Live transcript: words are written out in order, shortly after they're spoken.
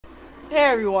Hey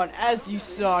everyone, as you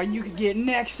saw, you could get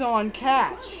Nexon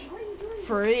cash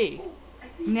free.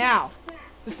 Now,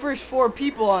 the first 4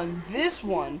 people on this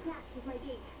one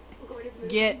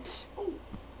get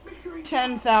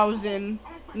 10,000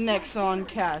 Nexon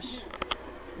cash.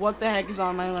 What the heck is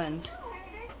on my lens?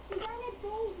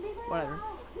 Whatever.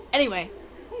 Anyway,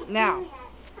 now,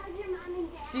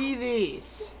 see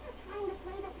these.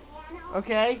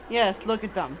 Okay? Yes, look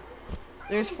at them.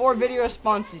 There's 4 video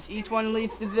responses. Each one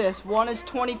leads to this. One is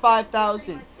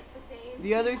 25,000.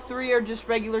 The other 3 are just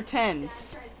regular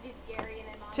 10s.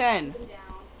 10.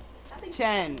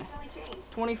 10.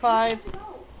 25.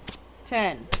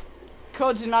 10.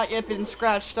 Codes have not yet been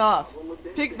scratched off.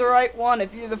 Pick the right one.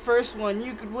 If you're the first one,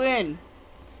 you could win.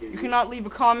 You cannot leave a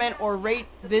comment or rate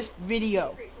this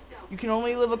video. You can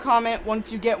only leave a comment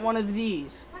once you get one of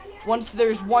these. Once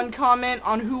there's one comment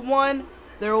on who won,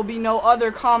 there will be no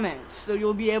other comments. So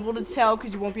you'll be able to tell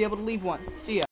because you won't be able to leave one. See ya.